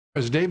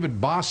As David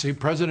Bossie,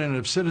 president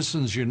of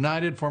Citizens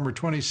United, former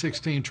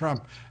 2016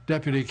 Trump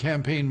deputy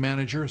campaign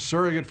manager,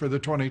 surrogate for the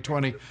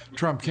 2020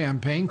 Trump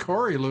campaign.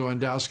 Corey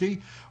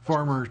Lewandowski,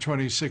 former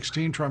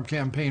 2016 Trump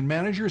campaign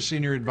manager,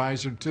 senior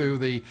advisor to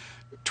the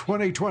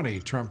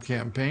 2020 Trump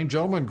campaign.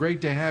 Gentlemen,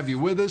 great to have you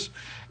with us.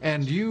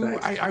 And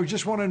I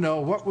just want to know,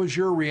 what was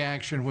your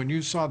reaction when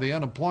you saw the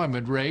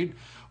unemployment rate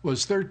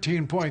was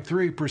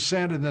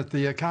 13.3% and that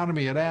the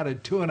economy had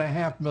added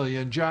 2.5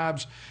 million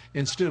jobs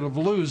instead of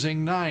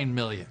losing 9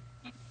 million?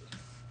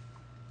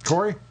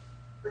 Corey?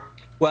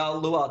 Well,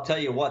 Lou, I'll tell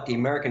you what, the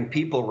American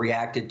people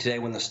reacted today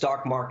when the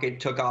stock market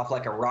took off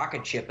like a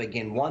rocket ship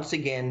again. Once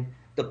again,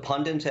 the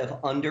pundits have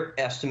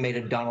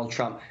underestimated Donald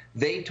Trump.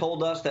 They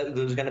told us that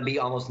there was going to be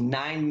almost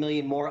 9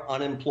 million more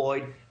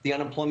unemployed. The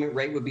unemployment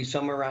rate would be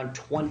somewhere around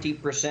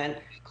 20%.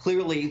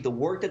 Clearly, the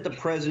work that the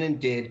president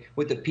did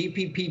with the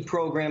PPP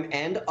program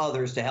and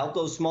others to help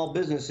those small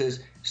businesses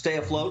stay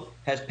afloat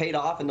has paid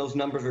off, and those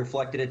numbers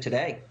reflected it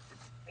today.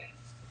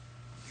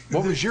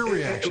 What was your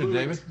reaction,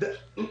 David?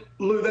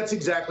 Lou, that's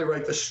exactly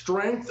right. The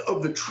strength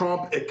of the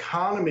Trump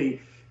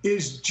economy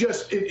is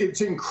just,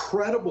 it's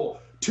incredible.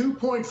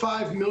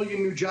 2.5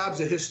 million new jobs,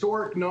 a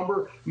historic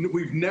number.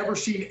 We've never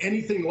seen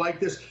anything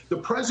like this. The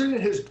president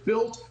has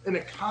built an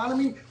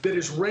economy that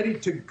is ready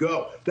to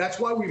go. That's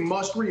why we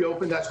must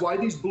reopen. That's why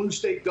these blue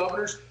state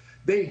governors,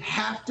 they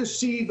have to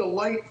see the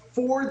light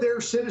for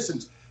their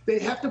citizens. They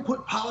have to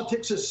put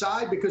politics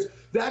aside, because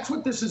that's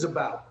what this is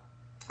about.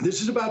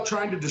 This is about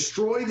trying to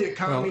destroy the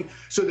economy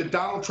so that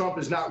Donald Trump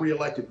is not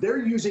reelected. They're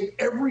using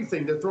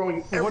everything. They're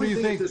throwing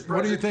everything at this president.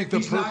 What do you think the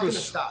He's purpose? not going to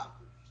stop.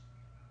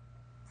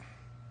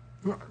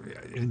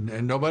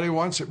 And nobody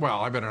wants it. Well,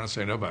 I better not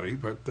say nobody,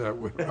 but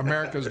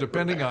America's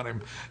depending on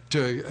him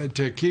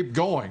to keep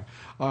going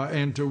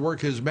and to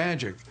work his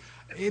magic.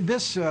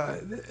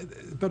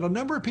 But a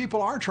number of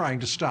people are trying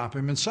to stop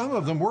him, and some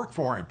of them work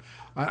for him.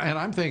 And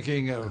I'm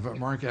thinking of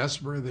Mark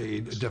Esper, the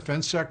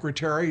defense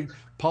secretary,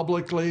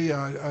 publicly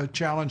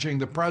challenging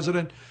the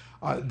president,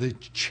 the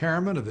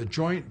chairman of the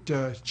Joint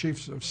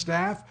Chiefs of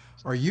Staff.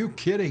 Are you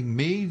kidding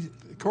me,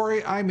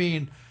 Corey? I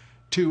mean,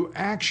 to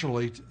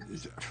actually,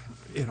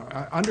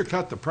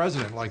 undercut the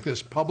president like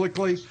this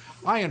publicly.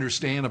 I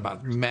understand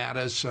about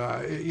Mattis.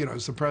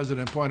 As the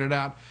president pointed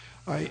out,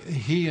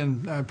 he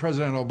and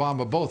President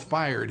Obama both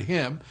fired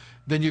him.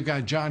 Then you've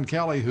got John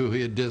Kelly, who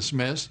he had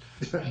dismissed.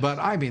 But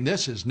I mean,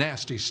 this is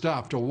nasty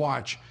stuff to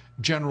watch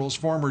generals,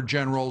 former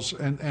generals,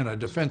 and a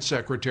defense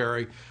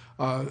secretary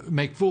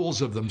make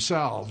fools of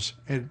themselves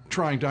and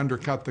trying to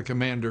undercut the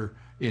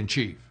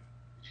commander-in-chief.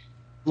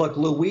 Look,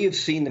 Lou, we have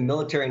seen the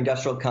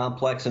military-industrial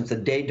complex since the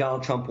day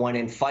Donald Trump went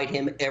in fight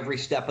him every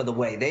step of the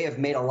way. They have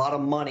made a lot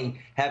of money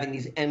having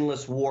these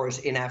endless wars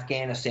in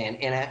Afghanistan,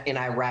 in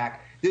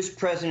Iraq. This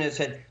president has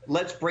said,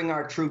 let's bring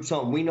our troops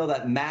home. We know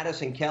that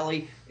Mattis and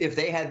Kelly, if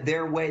they had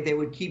their way, they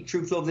would keep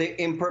troops over there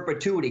in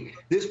perpetuity.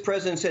 This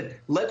president said,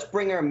 let's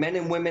bring our men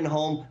and women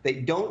home. They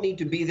don't need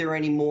to be there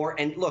anymore.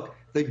 And look,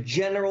 the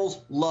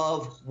generals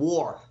love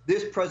war.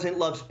 This president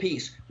loves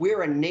peace. We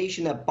are a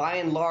nation that, by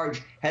and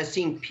large, has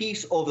seen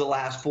peace over the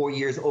last 4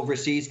 years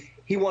overseas.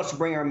 He wants to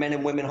bring our men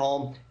and women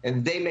home,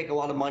 and they make a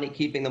lot of money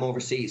keeping them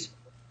overseas.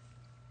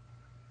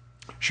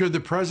 Should the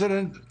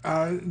president,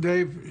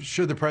 Dave,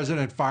 should the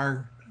president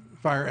fire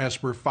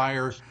Esper,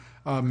 fire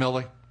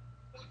Milley?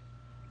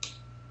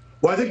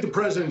 Well, I think the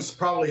president's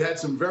probably had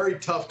some very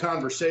tough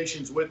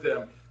conversations with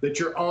them that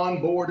you're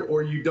on board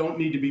or you don't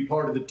need to be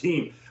part of the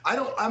team.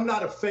 I'm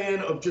not a fan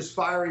of just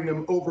firing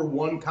them over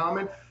one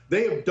comment.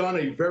 They have done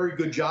a very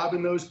good job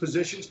in those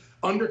positions.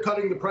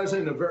 Undercutting the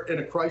president in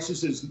a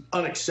crisis is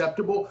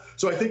unacceptable.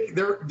 So I think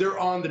they're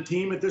on the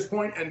team at this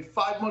point. And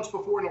 5 months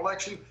before an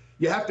election,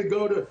 you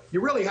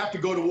really have to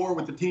go to war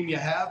with the team you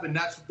have, and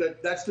that's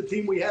the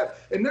team we have.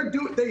 And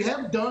they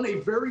have done a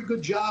very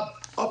good job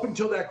up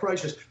until that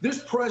crisis.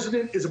 This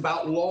president is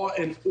about law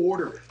and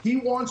order. He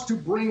wants to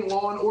bring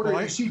law and order.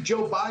 You see,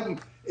 Joe Biden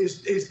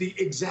is the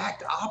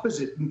exact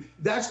opposite. And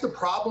that's the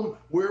problem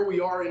where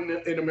we are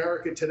in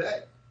America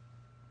today.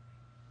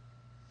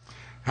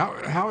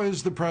 How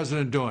is the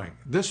president doing?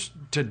 This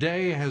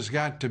today has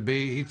got to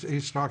be,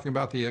 he's talking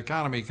about the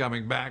economy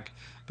coming back,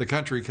 the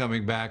country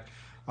coming back.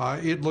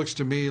 It looks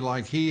to me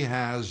like he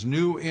has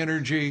new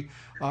energy,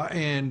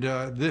 and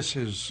this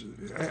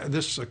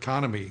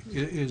economy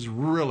is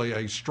really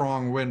a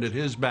strong wind at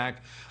his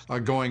back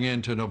going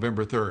into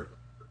November 3rd.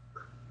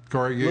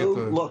 Corey,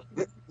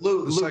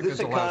 Lou, this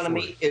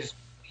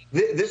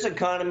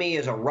economy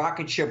is a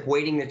rocket ship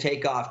waiting to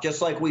take off,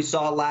 just like we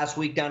saw last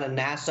week down at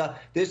NASA.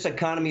 This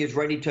economy is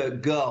ready to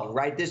go,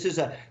 right? This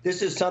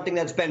is something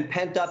that's been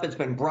pent up. It's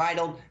been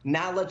bridled.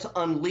 Now let's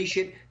unleash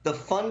it. The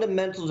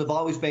fundamentals have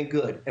always been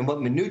good. And what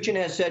Mnuchin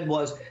has said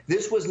was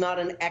this was not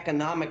an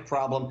economic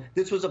problem.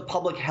 This was a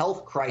public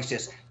health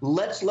crisis.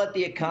 Let's let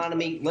the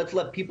economy, let's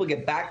let people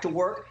get back to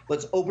work.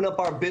 Let's open up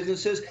our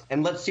businesses,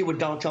 and let's see what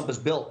Donald Trump has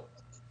built.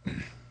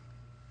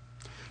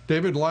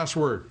 David, last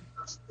word.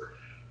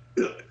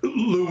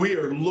 Lou, we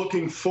are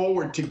looking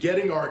forward to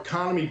getting our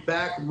economy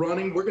back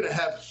running. We're going to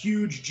have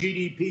huge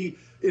GDP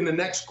in the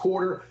next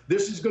quarter.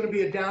 This is going to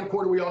be a down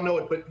quarter. We all know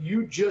it. But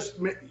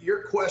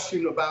your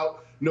question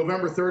about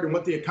November 3rd and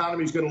what the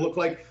economy is going to look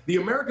like, the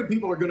American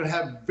people are going to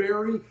have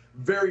very,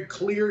 very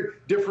clear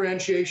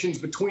differentiations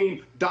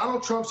between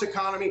Donald Trump's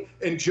economy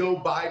and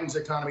Joe Biden's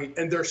economy,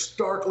 and they're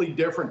starkly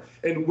different.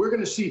 And we're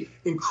going to see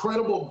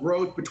incredible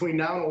growth between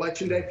now and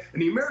Election Day,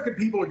 and the American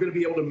people are going to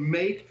be able to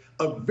make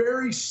a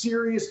very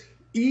serious,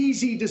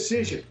 easy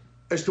decision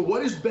as to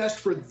what is best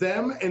for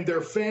them and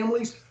their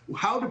families,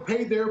 how to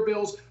pay their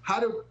bills, how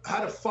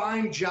to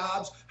find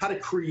jobs, how to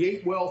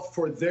create wealth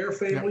for their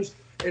families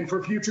and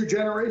for future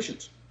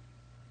generations.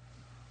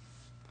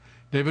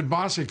 David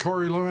Bossie,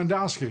 Corey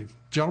Lewandowski.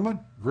 Gentlemen,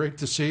 great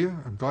to see you.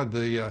 I'm glad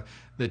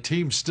the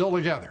team's still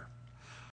together.